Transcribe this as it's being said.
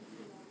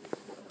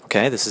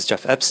Okay, this is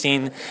Jeff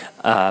Epstein,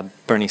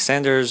 Bernie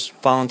Sanders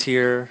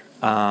volunteer,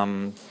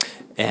 and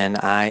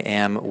I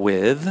am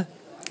with...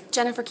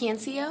 Jennifer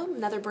Cancio,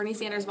 another Bernie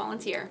Sanders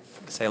volunteer.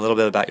 Say a little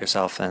bit about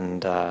yourself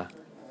and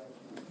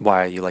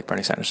why you like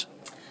Bernie Sanders.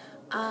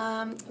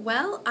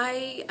 Well,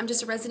 I'm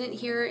just a resident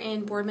here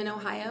in Boardman,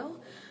 Ohio,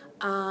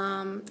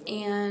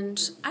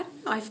 and I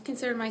don't know, I've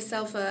considered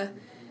myself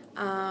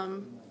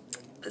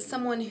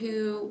someone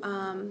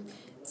who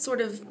sort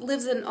of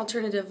lives an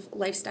alternative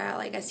lifestyle,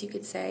 I guess you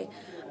could say.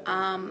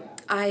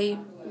 I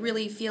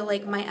really feel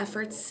like my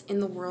efforts in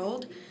the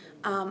world,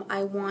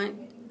 I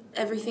want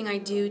everything I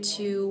do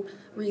to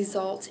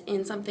result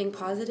in something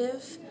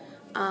positive.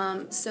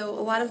 So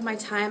a lot of my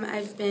time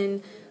I've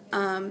been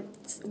I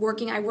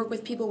work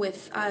with people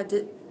with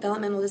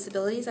developmental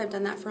disabilities. I've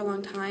done that for a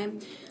long time.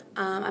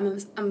 I'm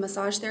a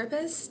massage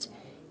therapist,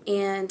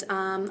 and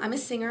I'm a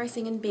singer. I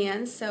sing in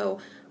bands, so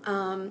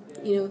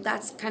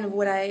that's kind of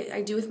what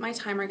I do with my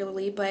time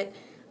regularly. But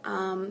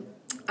I'm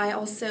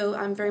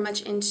very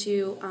much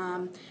into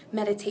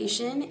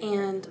meditation,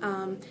 and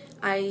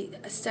I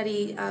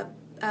study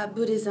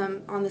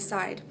Buddhism on the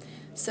side.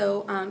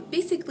 So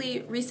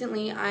basically,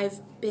 recently I've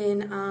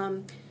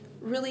been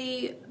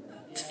really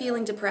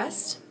feeling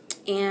depressed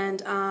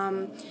and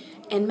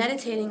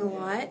meditating a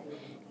lot,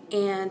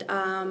 and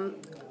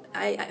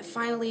I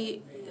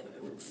finally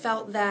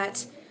felt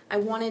that I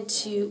wanted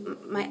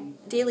my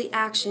daily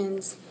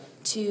actions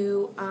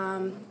to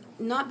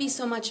not be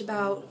so much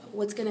about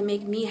what's going to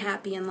make me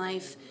happy in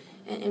life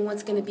and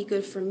what's going to be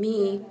good for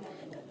me,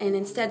 and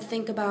instead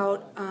think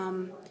about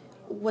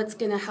what's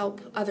going to help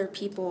other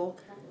people,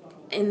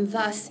 and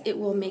thus it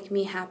will make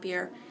me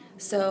happier.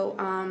 So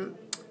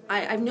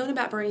I've known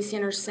about Bernie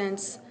Sanders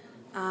since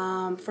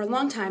for a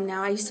long time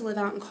now. I used to live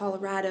out in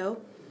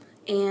Colorado,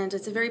 and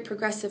it's a very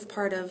progressive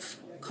part of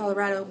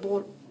Colorado,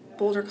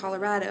 Boulder,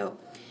 Colorado.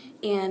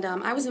 And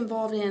I was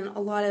involved in a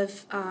lot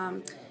of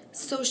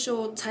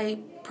social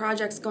type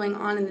projects going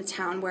on in the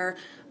town where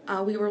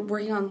we were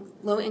working on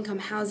low-income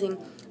housing.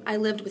 I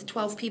lived with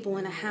 12 people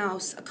in a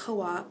house, a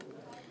co-op.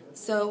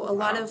 So a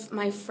lot of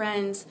my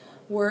friends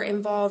were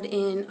involved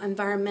in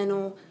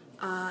environmental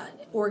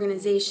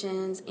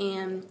organizations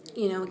and,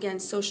 again,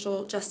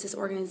 social justice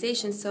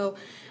organizations. So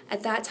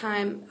at that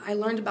time, I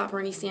learned about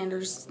Bernie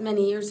Sanders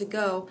many years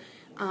ago,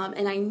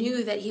 and I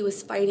knew that he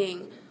was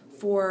fighting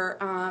for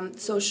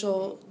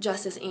social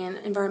justice and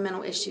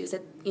environmental issues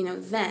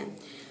then.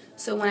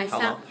 So when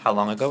How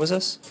long ago was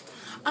this?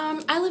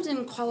 I lived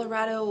in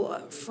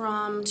Colorado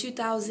from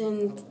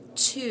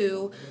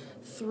 2002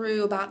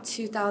 through about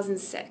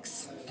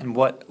 2006. And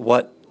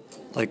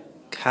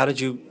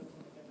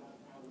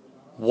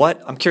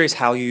I'm curious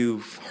how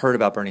you heard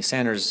about Bernie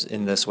Sanders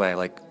in this way,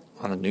 like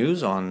on the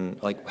news,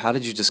 how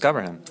did you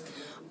discover him?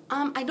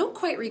 I don't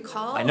quite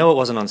recall. I know it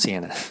wasn't on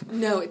CNN.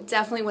 No, it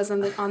definitely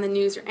wasn't on the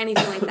news or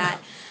anything like that.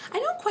 I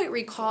don't quite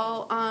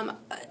recall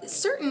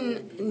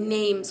certain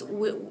names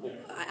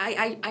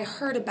I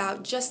heard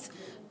about just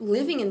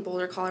living in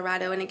Boulder,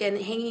 Colorado, and again,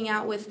 hanging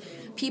out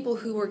with people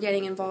who were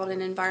getting involved in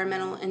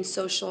environmental and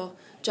social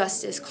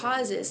justice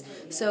causes.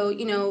 So,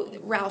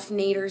 Ralph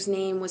Nader's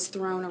name was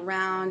thrown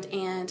around,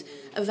 and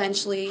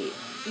eventually,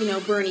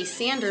 Bernie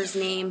Sanders'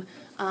 name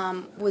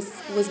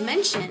was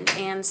mentioned.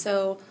 And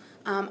so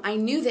I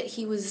knew that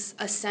he was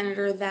a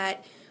senator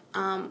that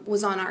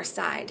was on our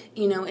side,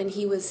 and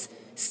he was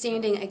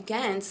standing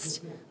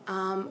against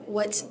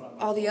what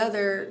all the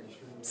other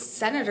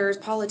senators,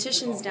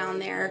 politicians down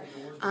there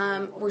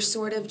were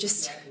sort of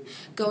just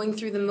going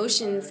through the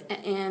motions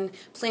and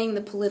playing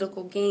the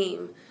political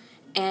game.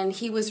 And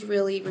he was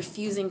really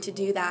refusing to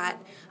do that.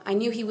 I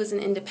knew he was an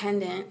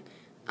independent,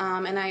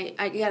 and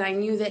I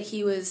knew that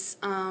he was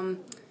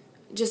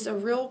just a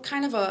real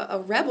kind of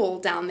a rebel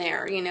down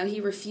there. He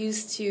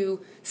refused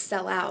to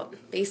sell out,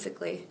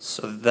 basically.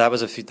 So that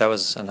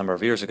was a number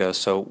of years ago.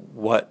 So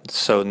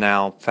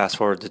now fast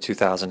forward to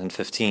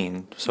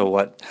 2015. So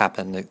what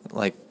happened?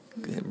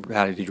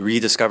 How did you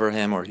rediscover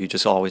him, or you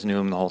just always knew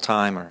him the whole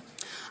time, or?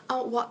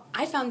 Well,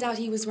 I found out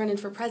he was running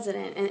for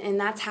president, and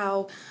that's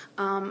how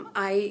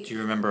I... Do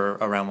you remember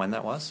around when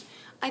that was?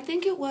 I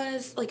think it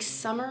was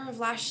summer of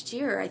last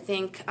year, I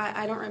think.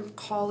 I don't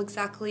recall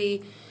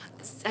exactly.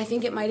 I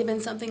think it might have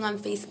been something on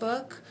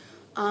Facebook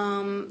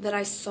that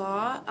I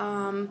saw.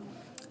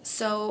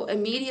 So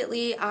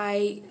immediately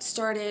I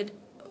started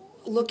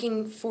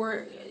looking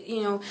for,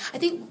 I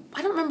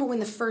don't remember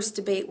when the first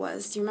debate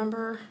was. Do you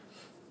remember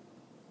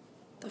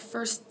the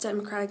first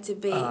Democratic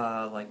debate?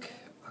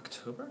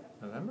 October?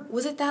 November?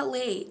 Was it that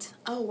late?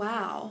 Oh,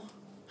 wow.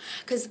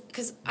 Because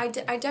I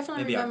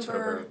definitely Maybe remember...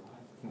 October,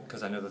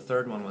 because I know the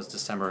third one was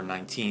December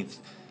 19th,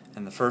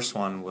 and the first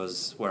one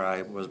was where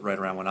I was right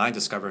around when I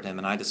discovered him,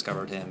 and I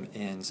discovered him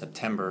in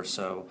September,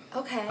 so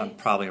okay.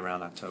 Probably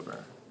around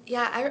October.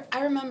 Yeah,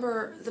 I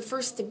remember the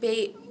first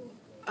debate.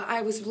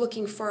 I was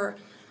looking for...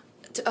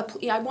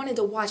 I wanted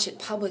to watch it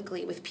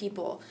publicly with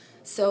people,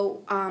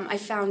 so I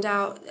found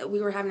out that we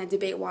were having a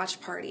debate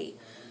watch party.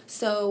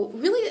 So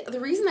really,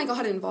 the reason I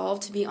got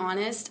involved, to be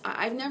honest,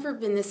 I've never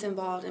been this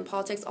involved in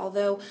politics,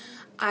 although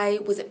I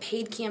was a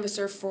paid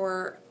canvasser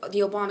for the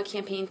Obama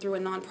campaign through a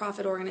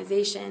nonprofit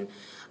organization.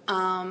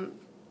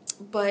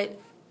 But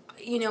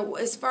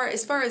as far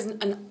as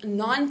a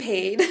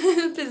non-paid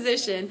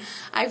position,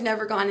 I've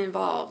never gotten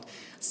involved.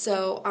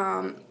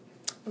 So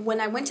when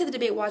I went to the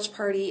debate watch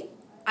party,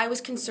 I was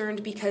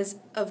concerned because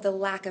of the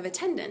lack of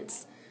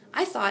attendance.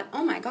 I thought,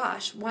 oh my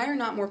gosh, why are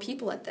not more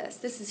people at this?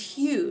 This is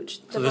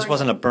huge. So this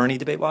wasn't a Bernie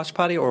debate watch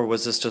party, or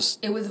was this just?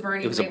 It was a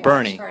Bernie. It was a debate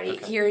Bernie watch party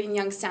okay. here in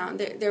Youngstown.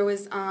 There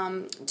was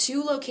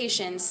 2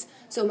 locations.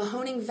 So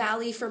Mahoning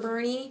Valley for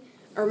Bernie,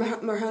 or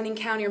Mahoning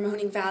County or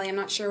Mahoning Valley. I'm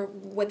not sure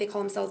what they call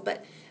themselves,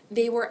 but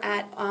they were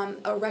at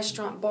a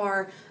restaurant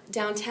bar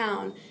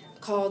downtown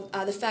called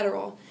the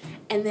Federal,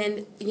 and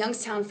then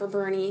Youngstown for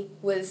Bernie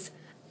was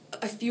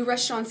a few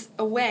restaurants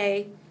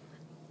away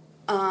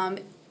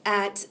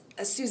at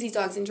Susie's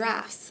Dogs and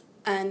Drafts,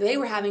 and they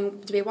were having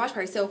debate watch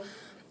party. So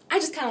I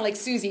just kind of like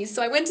Susie's,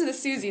 so I went to the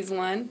Susie's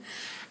one,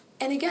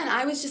 and again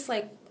I was just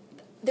like,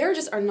 there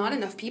just are not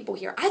enough people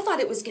here. I thought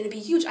it was going to be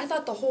huge. I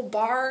thought the whole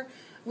bar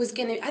was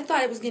going to. I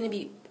thought it was going to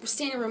be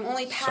standing room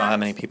only packed. So how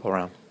many people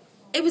around?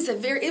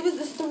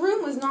 The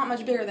room was not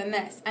much bigger than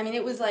this. I mean,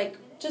 it was like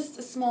just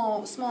a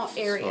small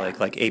area. So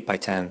like 8 by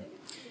 10.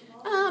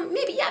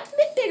 Maybe a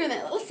bit bigger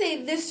than, let's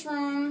say this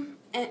room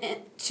and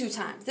 2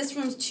 times. This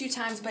room's 2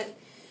 times, but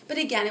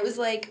again, it was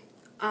like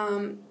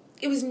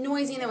it was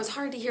noisy and it was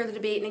hard to hear the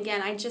debate. And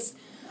again, I was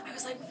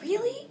like,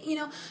 really,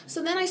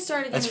 So then I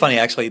started. That's funny,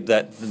 actually.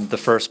 That the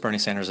first Bernie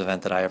Sanders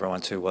event that I ever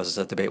went to was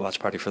a debate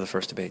watch party for the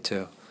first debate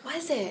too.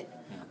 Was it?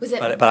 Was it?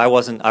 But I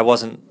wasn't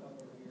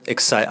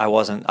excited.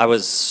 I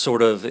was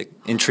sort of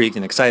intrigued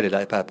and excited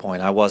at that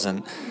point.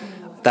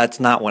 That's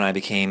not when I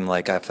became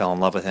like I fell in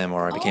love with him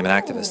or I became an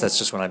activist. That's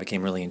just when I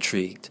became really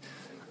intrigued.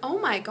 Oh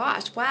my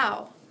gosh!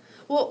 Wow.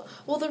 Well,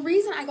 the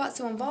reason I got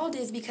so involved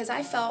is because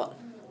I felt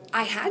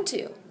I had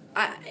to.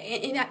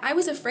 I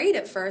was afraid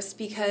at first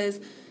because,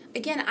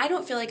 again, I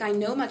don't feel like I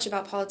know much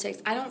about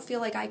politics. I don't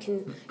feel like I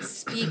can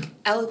speak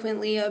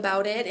eloquently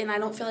about it, and I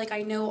don't feel like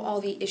I know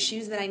all the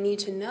issues that I need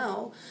to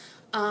know.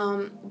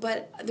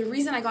 But the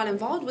reason I got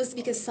involved was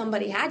because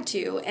somebody had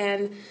to,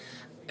 and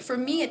for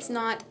me, it's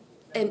not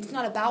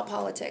about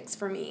politics.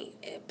 For me,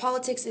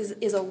 politics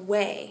is a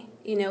way.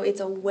 It's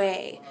a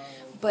way,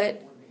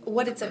 but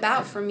what it's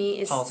about for me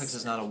is Politics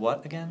is not a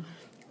what again?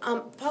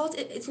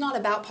 It's not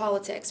about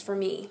politics for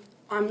me.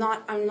 I'm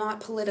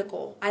not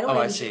political. I don't.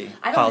 I see.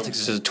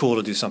 Politics is a tool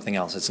to do something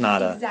else. It's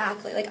not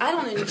exactly. Like, I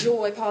don't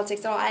enjoy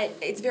politics at all.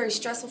 It's very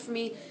stressful for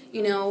me.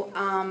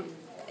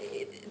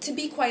 To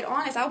be quite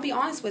honest, I'll be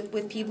honest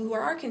with people who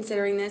are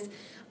considering this.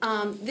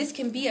 This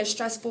can be as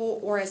stressful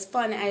or as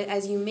fun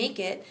as you make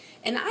it,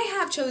 and I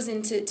have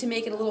chosen to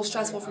make it a little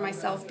stressful for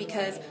myself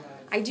because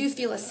I do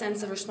feel a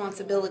sense of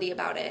responsibility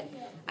about it.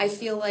 I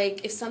feel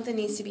like if something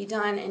needs to be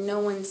done and no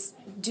one's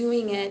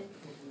doing it,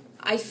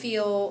 I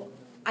feel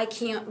I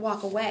can't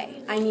walk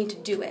away. I need to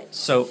do it.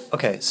 So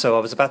I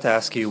was about to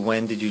ask you,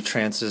 when did you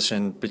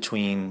transition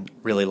between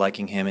really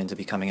liking him into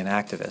becoming an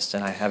activist?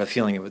 And I have a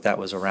feeling that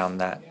was around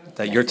that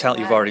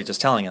you've already just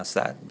telling us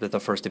that, the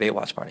first debate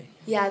watch party.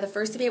 Yeah, the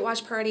first debate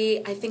watch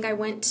party. I think I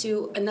went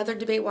to another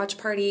debate watch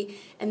party,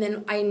 and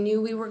then I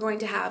knew we were going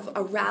to have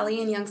a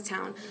rally in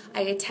Youngstown.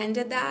 I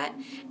attended that,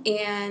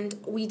 and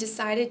we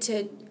decided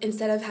to,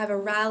 instead of have a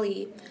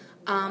rally,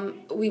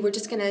 we were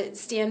just going to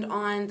stand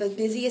on the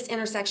busiest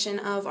intersection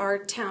of our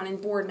town in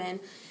Boardman,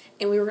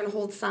 and we were going to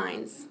hold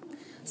signs.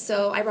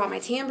 So I brought my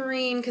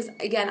tambourine because,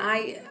 again,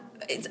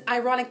 it's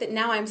ironic that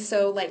now I'm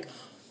so, like,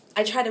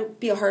 I try to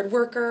be a hard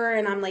worker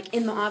and I'm, like,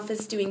 in the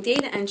office doing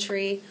data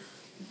entry,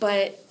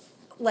 but,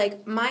 like,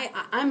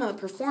 I'm a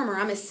performer,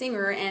 I'm a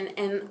singer,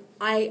 and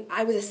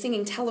I was a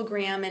singing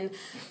telegram, and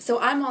so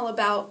I'm all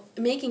about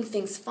making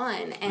things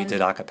fun. And we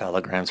did a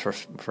cappella grams for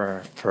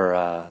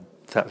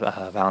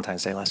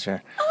Valentine's Day last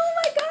year. Oh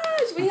my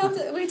gosh,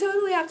 we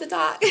totally have to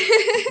talk.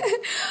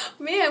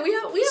 Man, we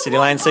have City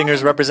Line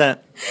singers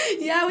represent.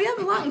 Yeah, we have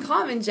a lot in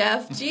common,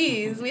 Jeff.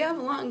 Jeez, we have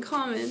a lot in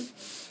common.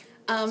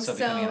 So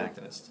becoming an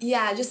activist.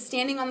 Yeah, just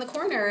standing on the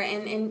corner,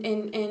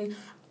 and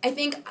I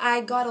think I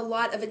got a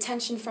lot of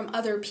attention from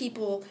other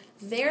people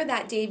there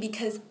that day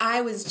because I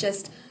was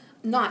just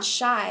not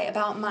shy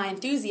about my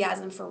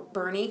enthusiasm for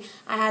Bernie.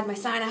 I had my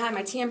sign, I had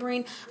my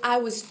tambourine. I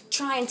was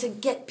trying to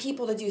get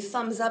people to do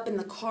thumbs up in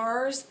the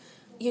cars,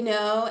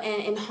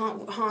 and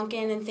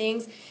honking and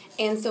things.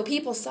 And so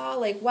people saw,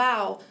 like,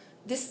 wow,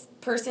 this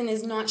person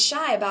is not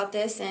shy about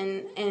this,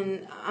 and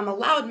I'm a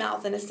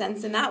loudmouth in a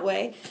sense in that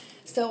way.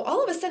 So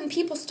all of a sudden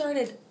people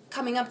started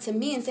coming up to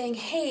me and saying,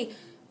 hey,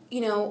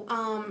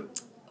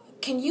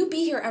 can you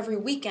be here every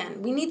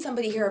weekend? We need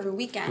somebody here every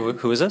weekend.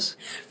 Who is this?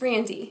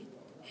 Randy.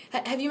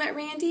 Have you met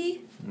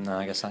Randy? No,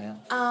 I guess not yet.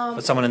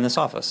 But someone in this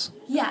office.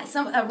 Yeah,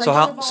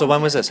 So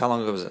when was this? How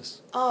long ago was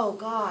this? Oh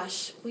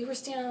gosh, we were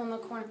standing on the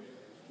corner.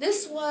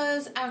 This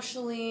was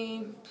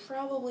actually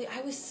probably,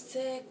 I was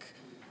sick.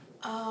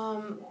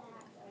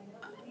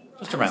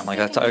 Just around, like,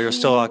 you're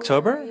still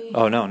October?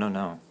 Oh,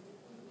 no.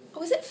 Oh,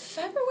 Was it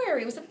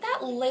February? Was it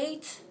that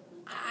late?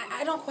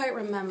 I don't quite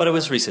remember. But it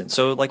was recent,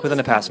 so like within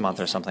the past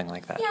month or something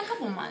like that. Yeah, a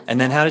couple months. And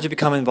then how did you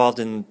become involved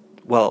in,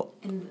 well,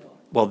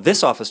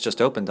 this office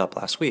just opened up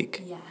last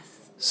week. Yes.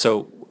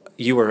 So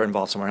you were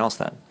involved somewhere else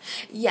then.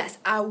 Yes,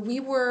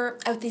 we were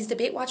at these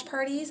debate watch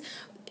parties.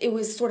 It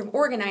was sort of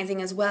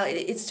organizing as well.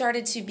 It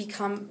started to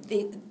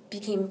they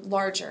became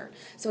larger.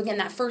 So again,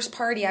 that first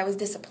party, I was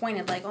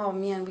disappointed. Like, oh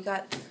man,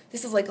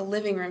 this is like a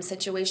living room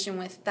situation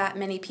with that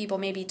many people,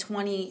 maybe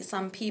 20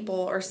 some people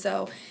or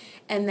so.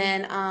 And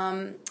then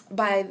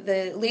by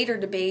the later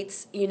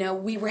debates,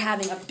 we were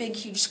having a big,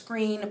 huge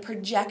screen, a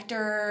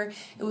projector.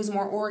 It was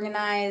more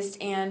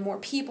organized and more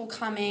people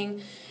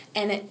coming.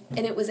 And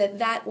it was at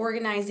that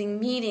organizing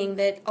meeting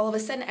that all of a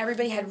sudden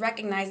everybody had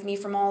recognized me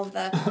from all of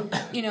the,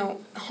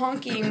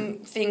 honking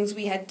things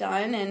we had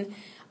done. And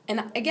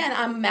again,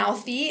 I'm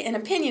mouthy and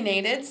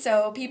opinionated,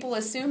 so people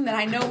assume that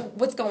I know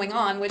what's going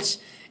on, which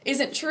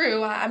isn't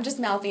true. I'm just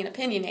mouthy and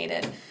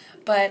opinionated.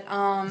 But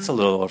it's a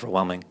little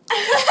overwhelming.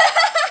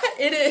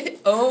 It is.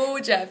 Oh,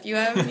 Jeff, you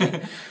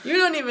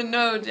don't even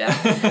know,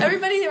 Jeff.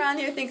 Everybody around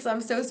here thinks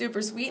I'm so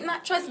super sweet. And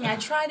trust me, I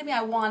try to be,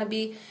 I want to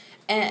be.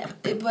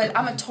 But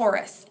I'm a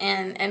Taurus,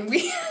 and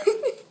we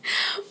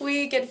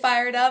we get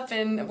fired up,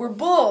 and we're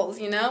bulls,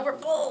 we're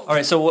bulls. All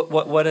right, so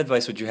what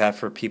advice would you have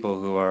for people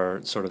who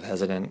are sort of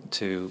hesitant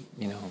to,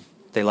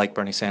 they like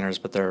Bernie Sanders,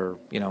 but they're,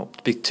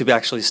 to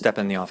actually step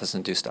in the office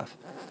and do stuff?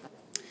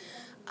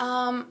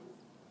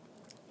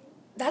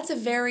 That's a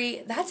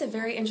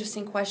very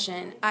interesting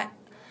question.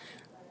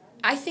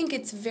 I think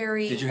it's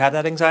very... Did you have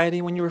that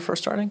anxiety when you were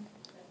first starting?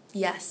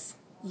 Yes.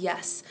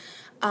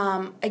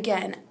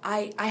 Again,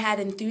 I had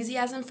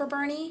enthusiasm for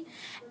Bernie,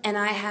 and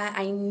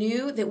I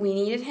knew that we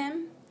needed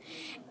him.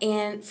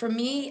 And for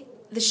me,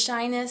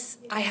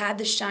 I had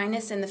the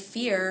shyness and the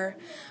fear,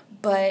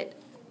 but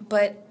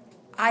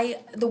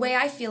the way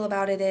I feel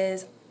about it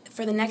is,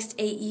 for the next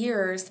 8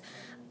 years,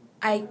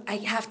 I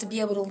have to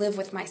be able to live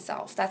with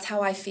myself. That's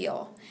how I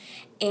feel.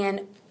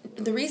 And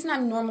the reason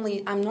I'm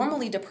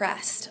normally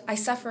depressed, I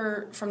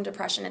suffer from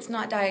depression. It's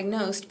not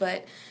diagnosed,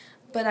 but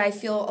I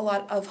feel a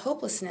lot of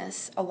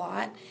hopelessness a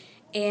lot,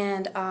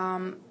 and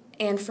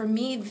for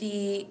me,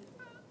 the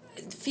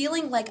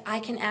feeling like I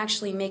can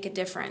actually make a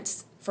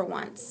difference for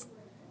once,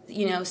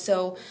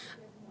 so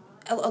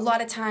a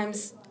lot of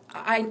times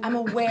I'm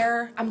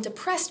aware, I'm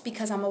depressed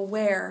because I'm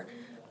aware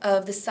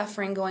of the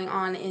suffering going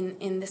on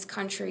in this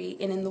country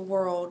and in the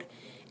world,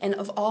 and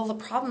of all the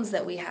problems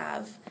that we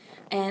have,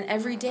 and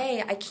every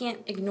day I can't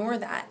ignore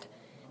that.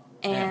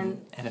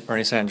 And if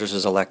Bernie Sanders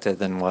is elected,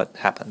 then what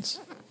happens?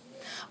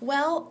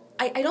 Well,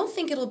 I don't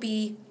think it'll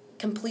be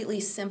completely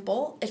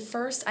simple. At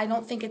first, I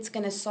don't think it's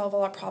going to solve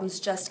all our problems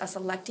just us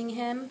electing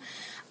him.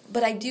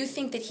 But I do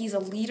think that he's a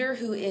leader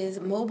who is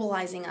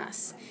mobilizing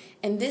us.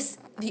 And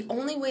the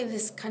only way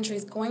this country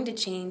is going to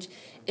change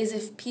is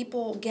if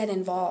people get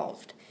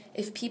involved.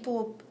 If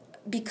people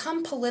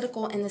become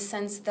political in the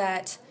sense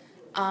that,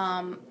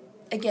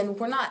 again,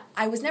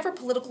 I was never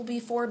political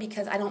before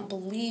because I don't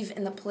believe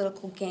in the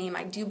political game.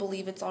 I do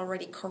believe it's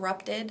already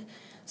corrupted.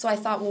 So I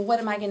thought, well, what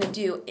am I going to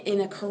do in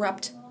a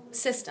corrupt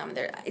system?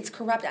 It's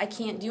corrupt. I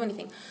can't do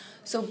anything.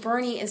 So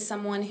Bernie is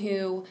someone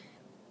who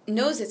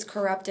knows it's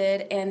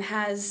corrupted and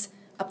has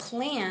a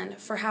plan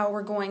for how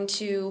we're going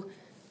to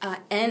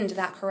end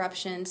that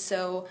corruption.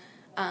 So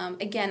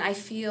again, I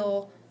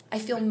feel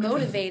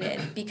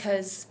motivated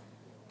because,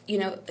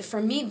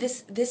 for me,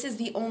 this is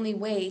the only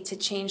way to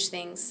change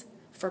things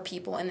for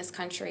people in this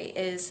country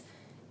is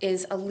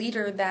a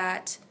leader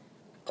that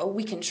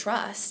we can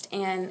trust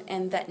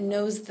and that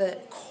knows the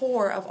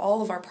core of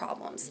all of our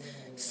problems.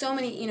 So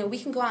many, we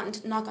can go out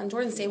and knock on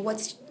doors and say,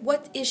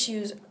 what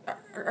issues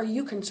are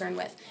you concerned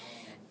with?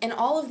 And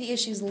all of the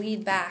issues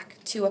lead back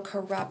to a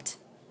corrupt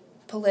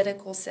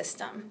political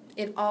system.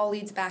 It all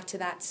leads back to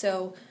that.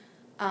 So,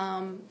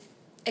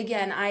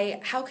 again,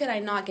 how could I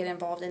not get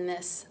involved in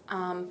this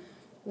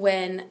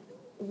when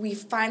we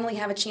finally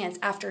have a chance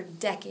after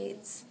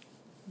decades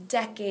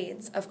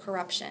of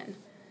corruption?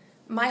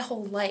 My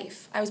whole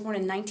life, I was born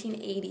in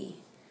 1980,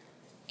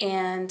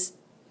 and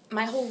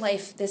my whole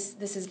life this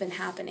has been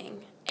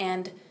happening,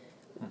 and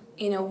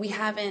we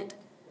haven't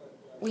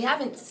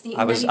seen.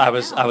 I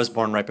was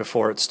born right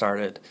before it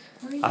started.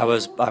 I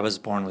was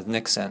born with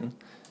Nixon,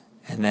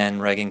 and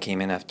then Reagan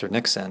came in after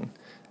Nixon,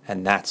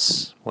 and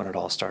that's when it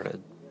all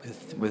started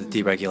with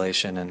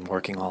deregulation and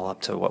working all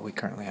up to what we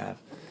currently have.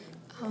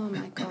 Oh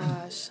my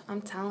gosh, I'm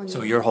telling you.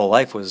 So your whole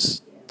life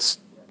was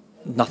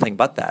nothing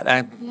but that,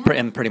 and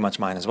pretty much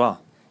mine as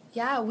well.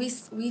 Yeah,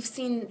 we've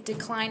seen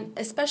decline,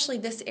 especially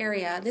this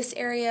area. This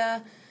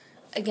area,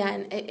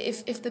 again,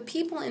 if the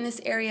people in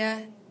this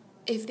area,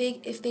 if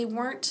they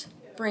weren't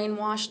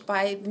brainwashed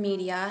by the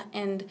media,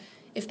 and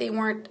if they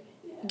weren't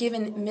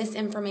given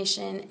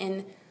misinformation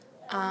and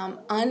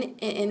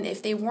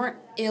if they weren't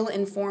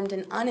ill-informed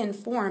and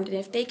uninformed, and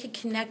if they could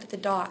connect the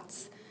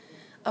dots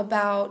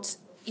about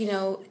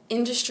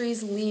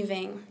industries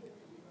leaving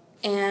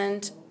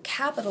and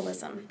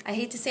capitalism. I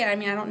hate to say it. I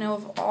mean, I don't know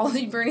if all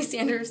the Bernie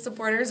Sanders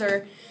supporters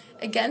are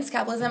against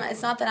capitalism.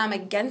 It's not that I'm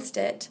against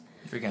it.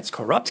 You're against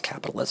corrupt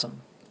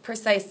capitalism.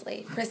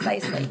 Precisely.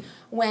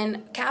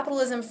 When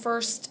capitalism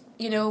first,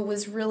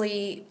 was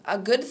really a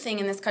good thing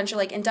in this country,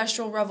 like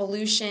Industrial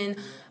Revolution,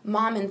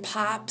 mom and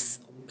pops,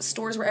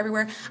 stores were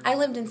everywhere. I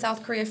lived in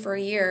South Korea for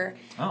a year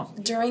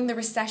during the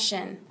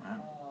recession.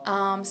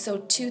 Wow. So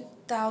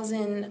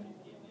 2000,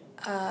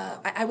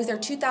 I was there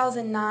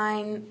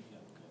 2009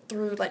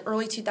 through like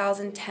early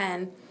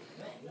 2010.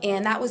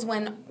 And that was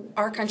when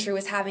our country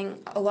was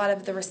having a lot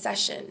of the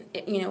recession,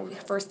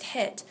 first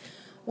hit.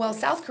 Well,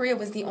 South Korea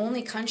was the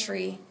only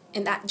country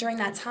during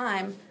that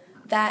time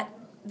that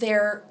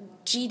their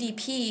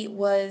GDP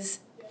was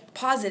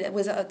positive,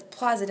 was a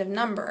positive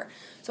number.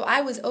 So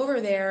I was over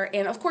there,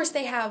 and of course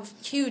they have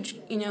huge,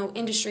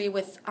 industry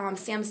with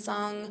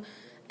Samsung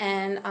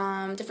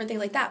and different things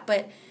like that.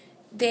 But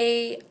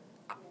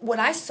what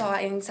I saw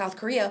in South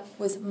Korea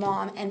was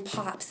mom and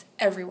pops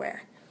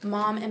everywhere.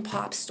 Mom and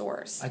pop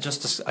stores. I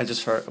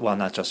just heard, well,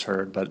 not just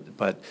heard,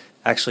 but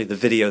actually the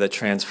video that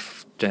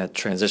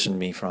transitioned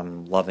me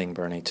from loving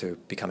Bernie to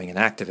becoming an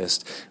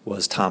activist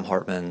was Tom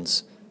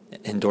Hartman's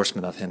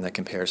endorsement of him that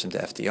compares him to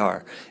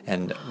FDR.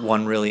 And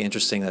one really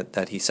interesting thing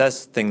that he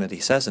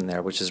says in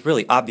there, which is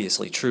really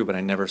obviously true, but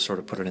I never sort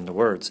of put it into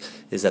words,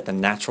 is that the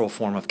natural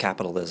form of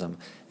capitalism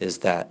is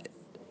that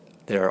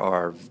there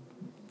are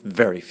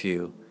very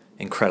few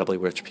incredibly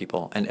rich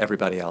people, and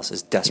everybody else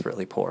is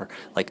desperately poor,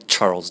 like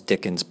Charles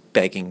Dickens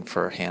begging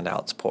for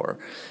handouts poor.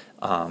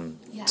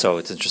 Yes. So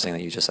it's interesting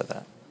that you just said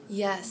that.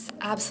 Yes,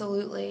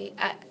 absolutely.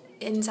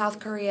 In South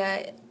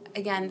Korea,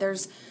 again,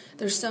 there's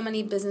so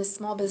many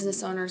small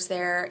business owners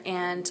there,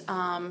 and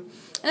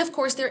of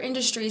course their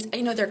industries.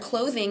 Their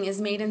clothing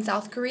is made in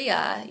South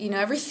Korea.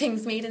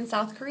 Everything's made in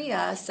South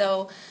Korea.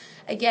 So,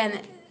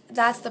 again,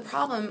 that's the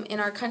problem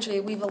in our country.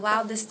 We've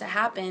allowed this to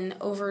happen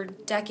over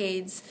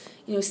decades.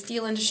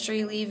 Steel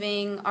industry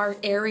leaving our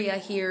area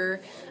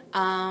here.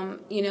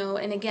 And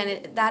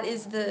again, that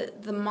is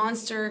the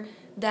monster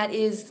that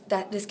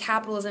this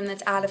capitalism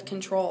that's out of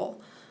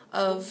control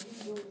of,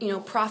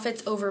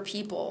 profits over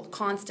people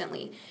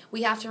constantly.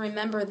 We have to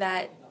remember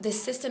that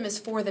this system is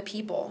for the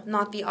people,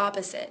 not the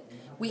opposite.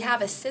 We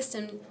have a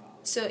system,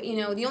 so,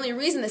 the only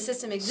reason the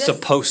system exists...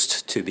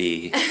 Supposed to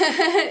be.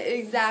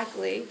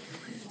 Exactly.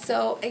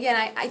 So,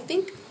 again, I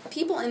think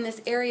people in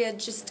this area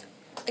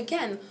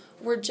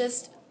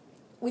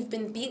we've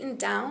been beaten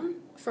down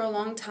for a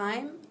long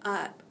time,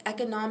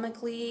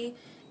 economically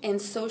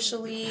and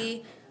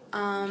socially,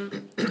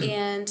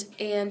 and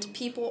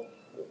people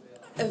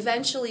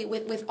eventually,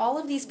 with all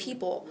of these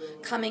people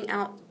coming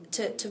out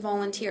to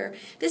volunteer,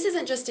 this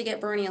isn't just to get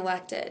Bernie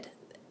elected.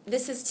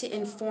 This is to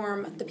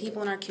inform the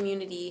people in our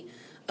community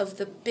of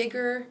the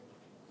bigger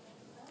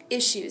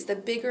issues,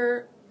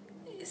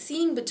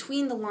 seeing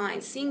between the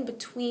lines, seeing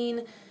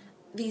between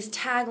these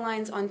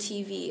taglines on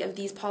TV of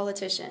these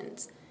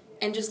politicians,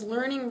 and just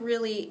learning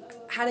really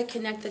how to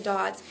connect the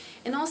dots,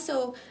 and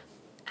also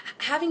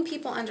having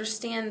people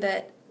understand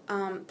that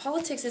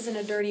politics isn't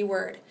a dirty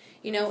word.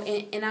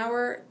 In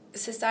our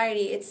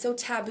society, it's so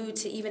taboo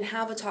to even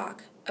have a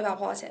talk about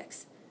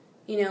politics,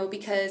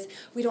 because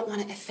we don't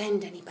want to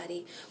offend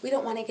anybody. We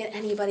don't want to get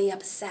anybody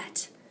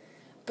upset.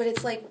 But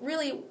it's like,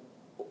 really,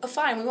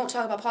 fine, we won't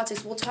talk about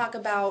politics. We'll talk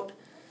about,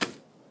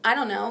 I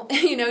don't know,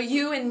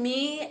 you and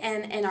me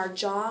and our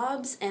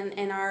jobs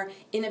and our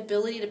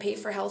inability to pay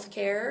for health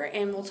care.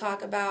 And we'll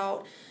talk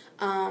about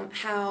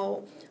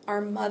how our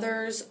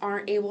mothers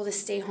aren't able to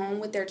stay home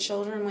with their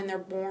children when they're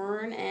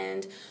born.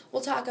 And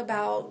we'll talk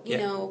about,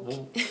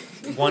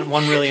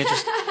 one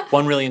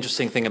really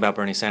interesting thing about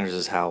Bernie Sanders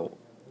is how...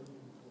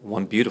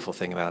 One beautiful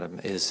thing about him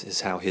is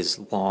how his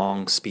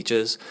long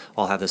speeches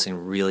all have this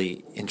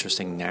really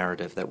interesting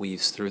narrative that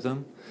weaves through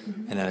them,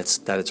 and that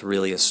it's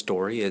really a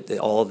story.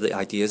 All of the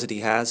ideas that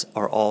he has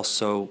are all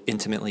so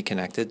intimately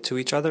connected to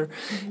each other,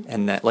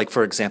 and that, like,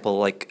 for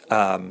example,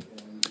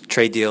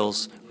 trade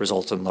deals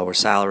result in lower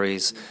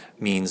salaries,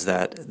 means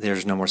that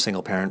there's no more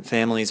single parent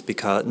families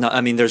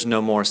there's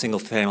no more single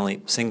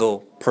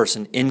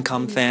person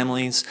income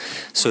families,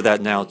 so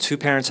that now two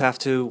parents have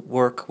to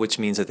work, which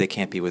means that they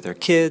can't be with their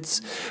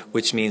kids,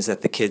 which means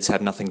that the kids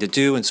have nothing to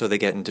do, and so they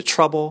get into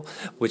trouble,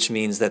 which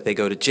means that they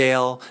go to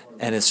jail,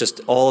 and it's just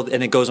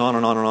and it goes on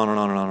and on and on and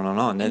on and on and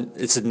on. And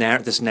it's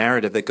this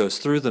narrative that goes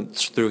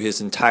through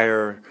his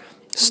entire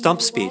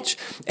stump speech.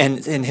 And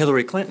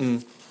Hillary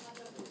Clinton,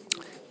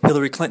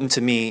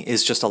 to me,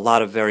 is just a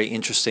lot of very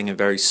interesting and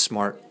very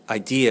smart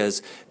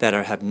ideas that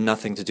have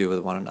nothing to do with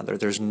one another.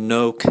 There's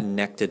no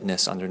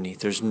connectedness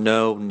underneath. There's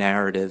no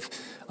narrative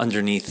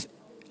underneath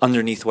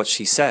what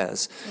she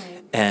says.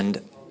 Right.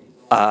 And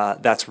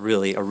that's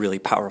really a really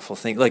powerful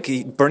thing.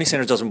 Bernie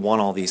Sanders doesn't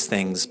want all these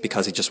things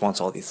because he just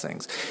wants all these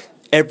things.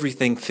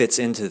 Everything fits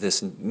into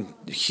this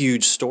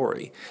huge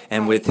story.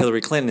 And with Hillary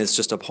Clinton, it's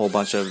just a whole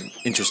bunch of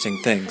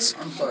interesting things.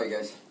 I'm sorry,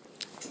 guys.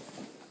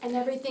 And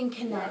everything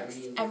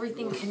connects,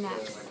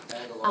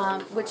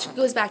 which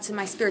goes back to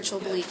my spiritual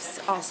beliefs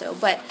also,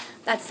 but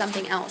that's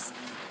something else.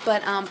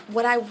 But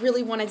what I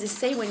really wanted to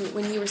say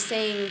when you were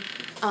saying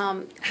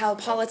how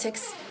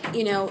politics,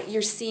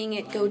 you're seeing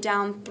it go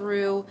down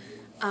through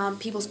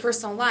people's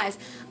personal lives,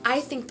 I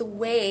think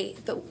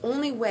the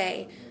only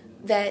way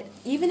that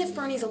even if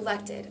Bernie's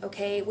elected,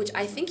 okay, which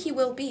I think he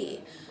will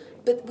be,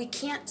 but we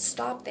can't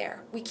stop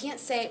there. We can't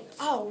say,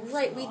 oh,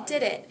 right, we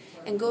did it,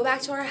 and go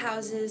back to our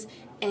houses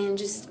and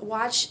just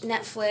watch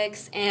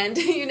Netflix and,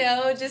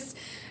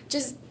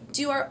 just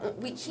do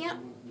we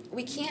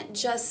can't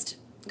just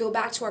go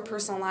back to our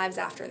personal lives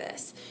after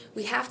this.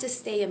 We have to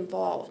stay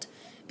involved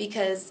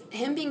because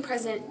him being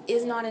president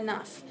is not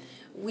enough.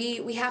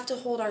 We have to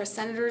hold our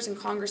senators and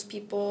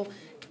congresspeople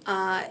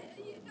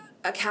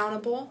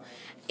accountable,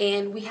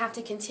 and we have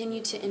to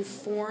continue to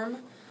inform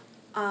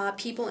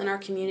people in our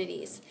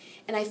communities.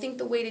 And I think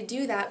the way to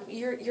do that,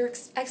 your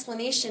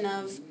explanation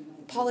of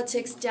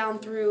politics down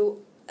through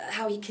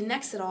how he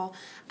connects it all,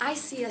 I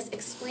see us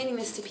explaining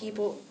this to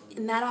people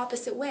in that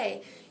opposite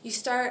way. You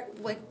start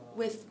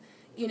with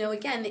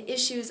again, the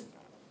issues,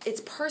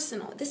 it's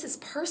personal. This is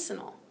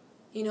personal.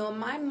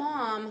 My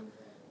mom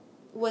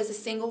was a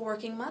single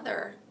working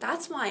mother.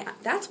 That's why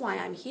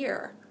I'm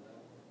here.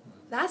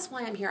 That's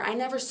why I'm here. I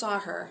never saw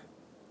her.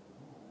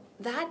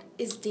 That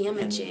is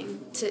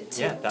damaging to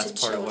that's to part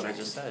children. of what I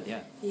just said.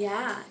 Yeah.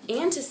 Yeah,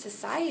 and to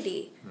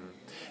society.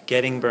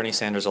 Getting Bernie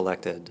Sanders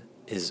elected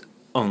is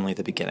only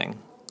the beginning.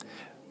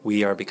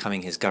 We are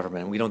becoming his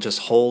government. We don't just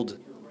hold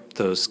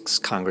those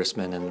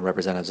congressmen and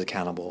representatives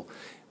accountable.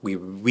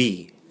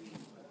 We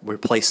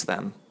replace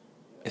them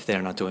if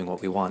they're not doing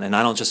what we want. And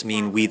I don't just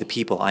mean we the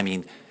people. I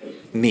mean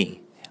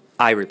me.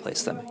 I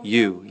replace them.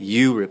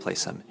 You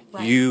replace them.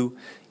 Right.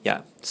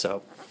 Yeah.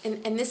 So.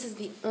 And this is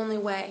the only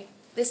way.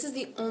 This is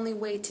the only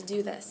way to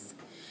do this.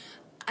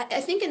 I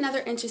think another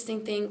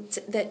interesting thing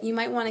that you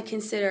might want to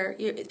consider,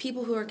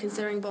 people who are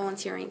considering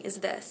volunteering, is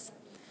this.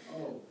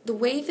 The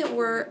way that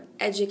we're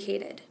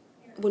educated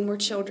when we're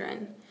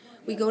children,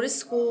 we go to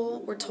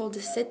school, we're told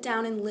to sit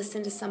down and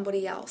listen to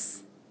somebody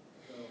else.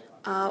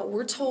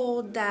 We're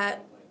told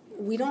that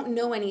we don't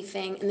know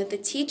anything and that the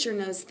teacher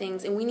knows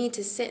things and we need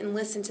to sit and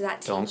listen to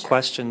that teacher.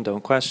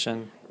 Don't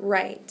question.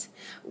 Right.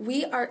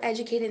 We are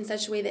educated in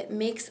such a way that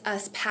makes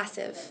us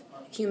passive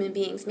human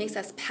beings, makes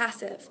us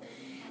passive.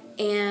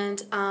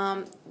 And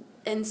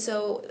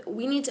so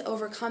we need to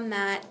overcome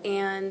that,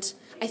 and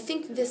I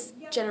think this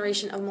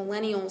generation of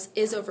millennials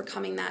is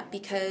overcoming that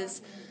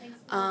because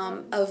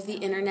of the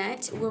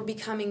internet. We're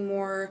becoming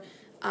more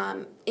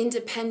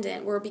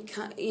independent. We're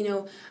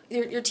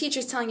your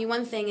teacher's telling you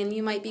one thing and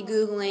you might be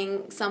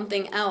Googling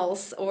something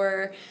else,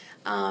 or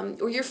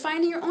you're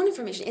finding your own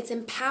information. It's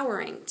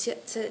empowering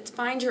to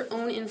find your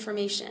own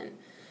information.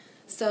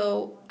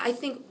 So I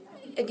think,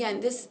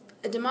 again,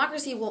 a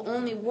democracy will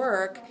only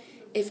work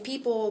if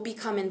people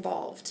become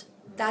involved.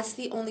 That's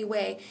the only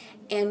way.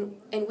 And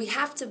we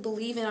have to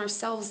believe in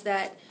ourselves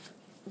that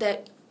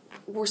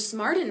we're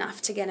smart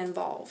enough to get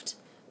involved.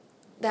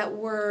 That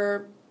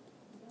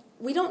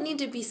we don't need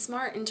to be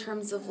smart in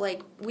terms of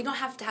we don't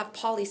have to have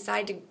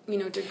poli-sci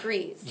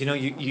degrees.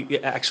 You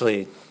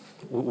actually,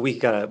 we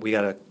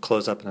gotta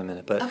close up in a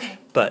minute, but okay.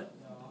 But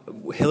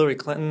Hillary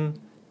Clinton,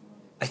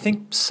 I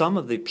think some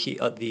of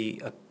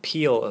the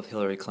appeal of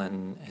Hillary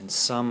Clinton and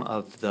some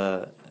of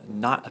the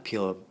not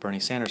appeal of Bernie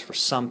Sanders for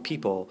some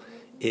people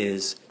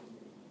is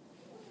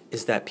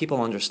that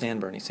people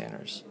understand Bernie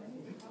Sanders,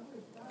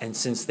 and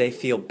since they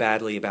feel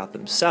badly about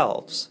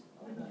themselves,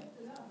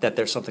 that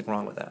there's something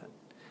wrong with that,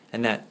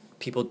 and that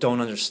people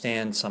don't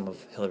understand some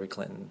of Hillary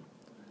Clinton,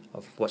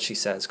 of what she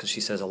says, because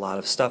she says a lot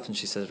of stuff and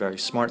she says very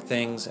smart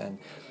things, and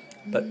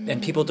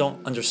people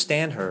don't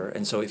understand her,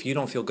 and so if you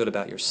don't feel good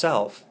about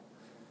yourself,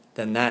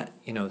 then that,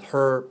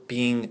 her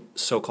being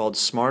so-called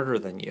smarter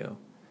than you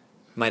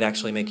might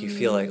actually make you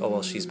feel like, oh,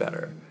 well, she's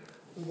better.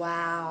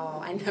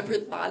 Wow, I never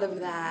thought of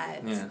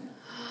that. Yeah.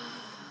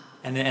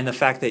 And the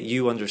fact that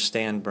you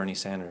understand Bernie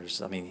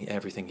Sanders, I mean,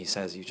 everything he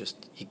says,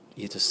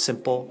 it's a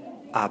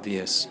simple,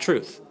 obvious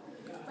truth.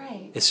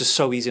 Right. It's just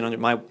so easy to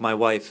understand. My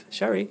wife,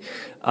 Sherry,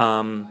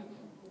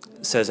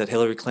 says that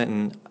Hillary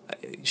Clinton,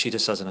 she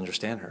just doesn't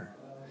understand her.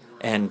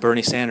 And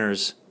Bernie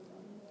Sanders,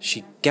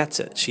 she gets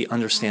it. She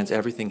understands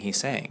everything he's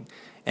saying.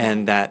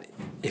 And that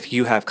if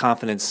you have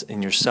confidence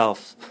in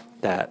yourself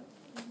that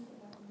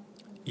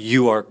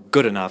you are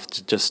good enough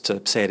to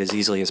say it as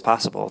easily as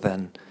possible,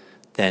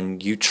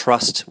 then you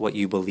trust what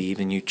you believe,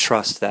 and you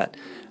trust that,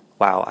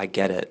 wow, I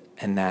get it,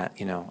 and that,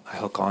 I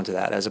hook onto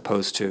that, as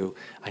opposed to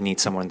I need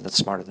someone that's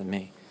smarter than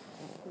me.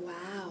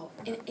 Wow.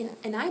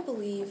 And I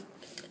believe,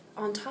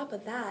 on top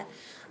of that,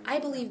 I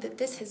believe that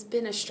this has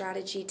been a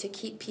strategy to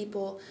keep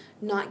people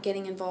not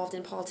getting involved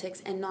in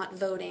politics and not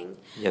voting.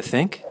 You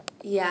think?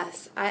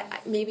 Yes. I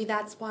maybe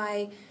that's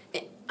why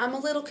I'm a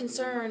little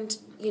concerned,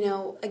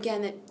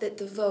 again, that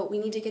the vote, we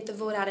need to get the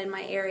vote out in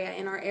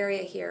our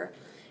area here.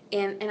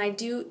 And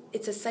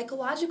it's a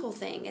psychological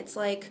thing. It's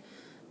like,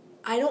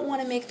 I don't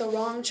want to make the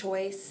wrong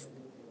choice,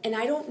 and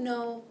I don't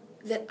know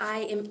that I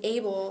am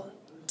able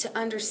to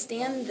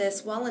understand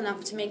this well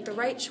enough to make the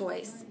right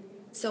choice.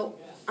 So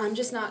I'm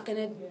just not going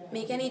to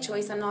make any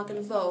choice. I'm not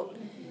going to vote.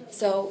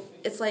 So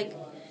it's like,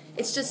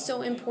 it's just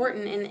so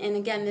important. And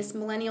again, this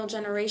millennial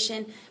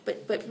generation,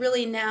 but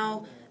really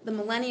now the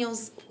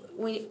millennials,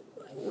 we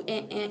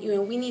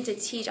need to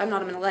teach. I'm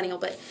not a millennial,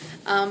 but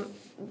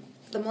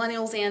the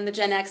millennials and the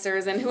Gen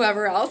Xers and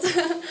whoever else,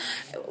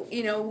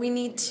 we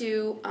need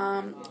to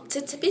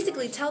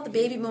basically tell the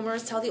baby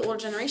boomers, tell the older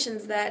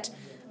generations that,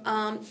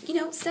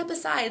 step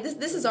aside.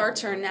 This is our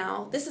turn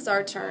now. This is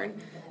our turn.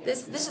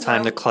 This is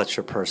Time to clutch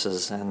your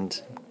purses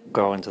and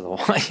go into the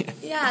light.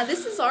 Yeah,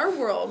 this is our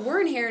world.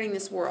 We're inheriting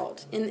this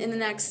world. In the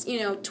next,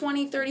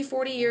 20, 30,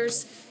 40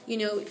 years,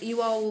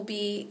 you all will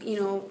be,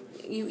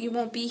 you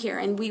won't be here,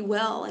 and we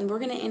will, and we're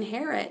going to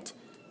inherit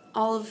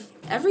all of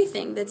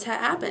everything that's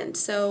happened.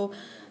 So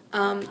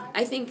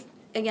I think,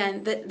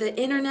 again, the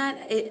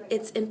internet,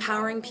 it's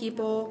empowering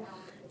people,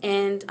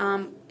 and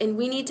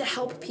we need to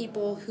help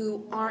people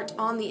who aren't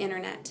on the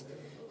internet,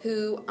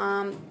 who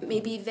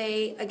maybe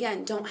they,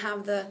 again, don't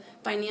have the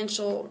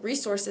financial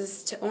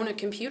resources to own a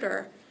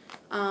computer,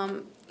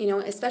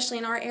 especially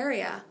in our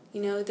area.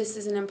 This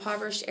is an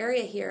impoverished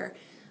area here.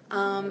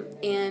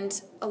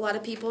 And a lot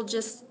of people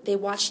they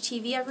watch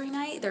TV every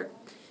night.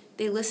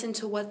 They listen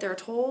to what they're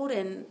told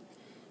and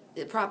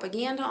the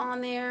propaganda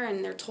on there,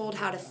 and they're told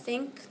how to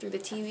think through the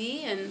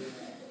TV.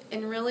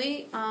 And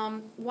really,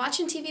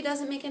 watching TV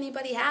doesn't make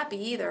anybody happy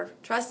either.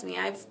 Trust me,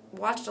 I've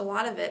watched a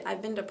lot of it.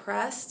 I've been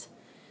depressed.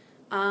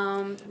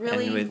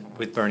 Really, and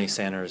with Bernie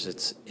Sanders,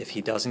 it's if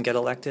he doesn't get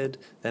elected,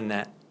 then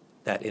that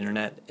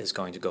internet is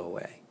going to go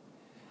away.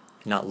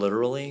 Not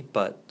literally,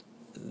 but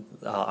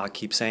I'll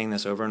keep saying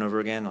this over and over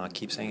again. I'll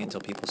keep saying it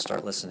until people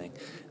start listening.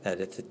 That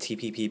if the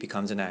TPP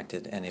becomes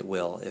enacted, and it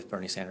will if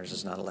Bernie Sanders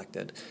is not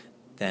elected,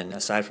 then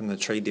aside from the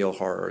trade deal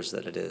horrors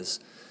that it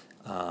is,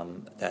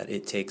 that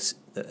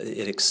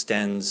it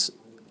extends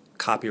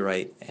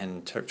copyright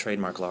and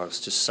trademark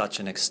laws to such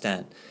an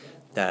extent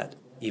that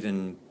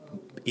even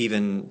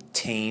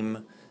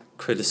tame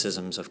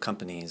criticisms of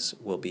companies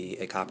will be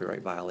a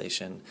copyright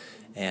violation,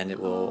 and it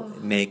will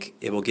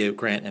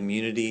grant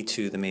immunity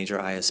to the major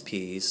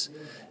ISPs,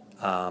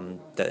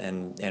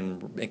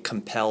 and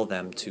compel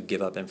them to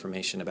give up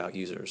information about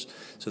users.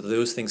 So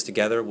those things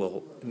together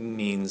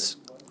means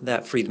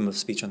that freedom of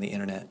speech on the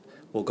internet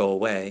will go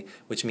away,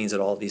 which means that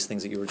all of these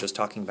things that you were just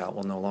talking about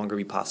will no longer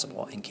be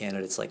possible, and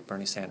candidates like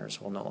Bernie Sanders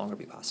will no longer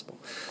be possible.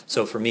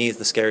 So for me,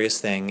 the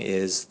scariest thing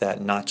is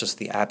that not just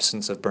the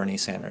absence of Bernie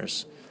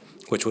Sanders,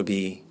 which would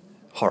be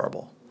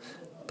horrible,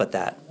 but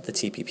that the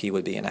TPP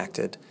would be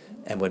enacted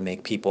and would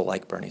make people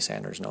like Bernie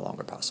Sanders no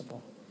longer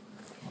possible.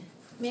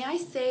 May I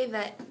say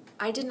that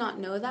I did not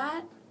know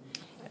that?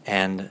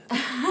 And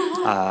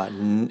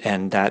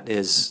that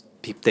is,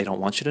 they don't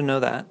want you to know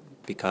that,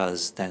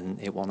 because then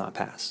it will not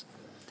pass.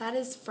 That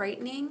is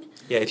frightening.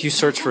 Yeah, if you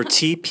search for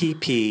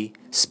TPP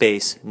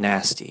space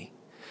nasty,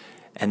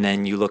 and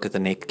then you look at the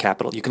Naked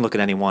Capital, you can look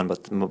at any one,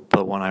 but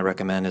the one I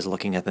recommend is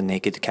looking at the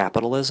Naked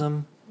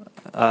Capitalism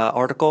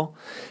article.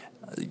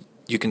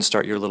 You can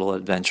start your little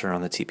adventure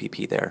on the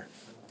TPP there.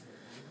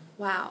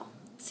 Wow.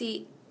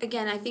 See,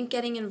 again, I think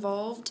getting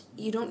involved,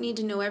 you don't need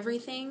to know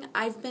everything.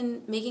 I've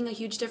been making a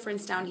huge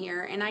difference down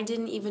here, and I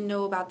didn't even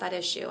know about that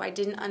issue. I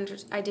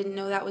didn't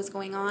know that was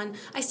going on.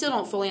 I still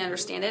don't fully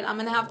understand it. I'm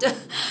going to have to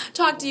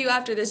talk to you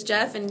after this,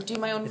 Jeff, and do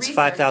my own research. It's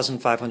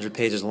 5,500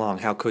 pages long.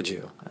 How could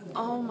you?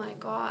 Oh my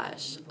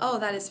gosh. Oh,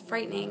 that is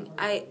frightening.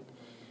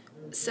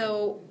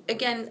 So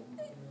again,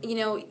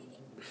 the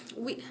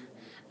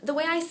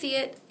way I see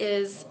it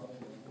is,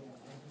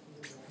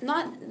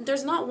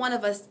 there's not one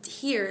of us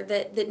here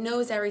that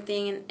knows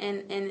everything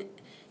and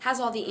has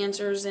all the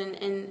answers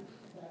and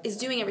is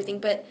doing everything,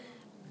 but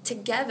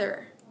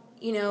together,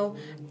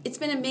 it's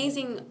been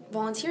amazing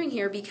volunteering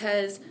here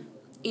because,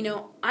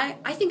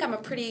 I think I'm a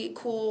pretty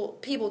cool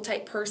people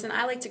type person.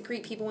 I like to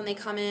greet people when they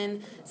come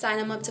in, sign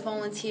them up to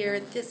volunteer,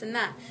 this and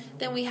that.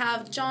 Then we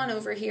have John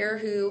over here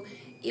who,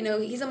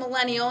 he's a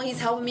millennial, he's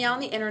helping me out on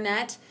the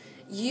internet.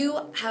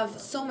 You have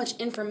so much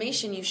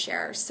information you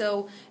share,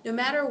 so no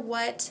matter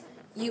what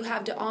you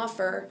have to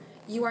offer,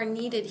 you are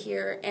needed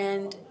here,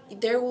 and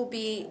there will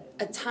be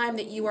a time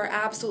that you are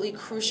absolutely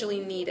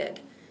crucially needed.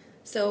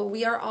 So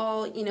we are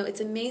all, it's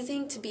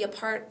amazing to be a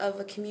part of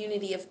a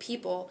community of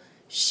people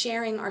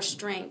sharing our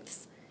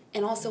strengths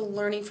and also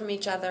learning from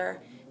each other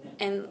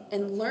and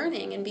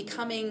learning and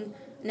becoming,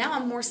 now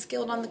I'm more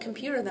skilled on the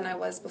computer than I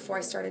was before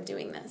I started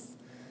doing this.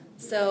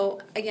 So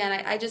again,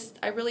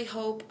 I really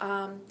hope,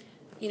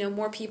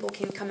 more people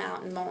can come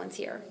out and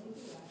volunteer.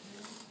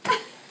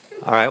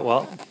 All right,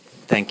 well,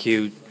 thank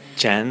you,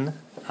 Jen.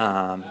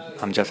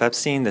 I'm Jeff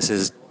Epstein. This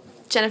is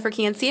Jennifer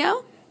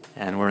Cancio.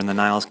 And we're in the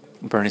Niles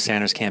Bernie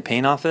Sanders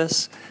campaign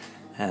office.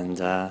 And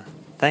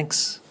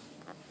thanks.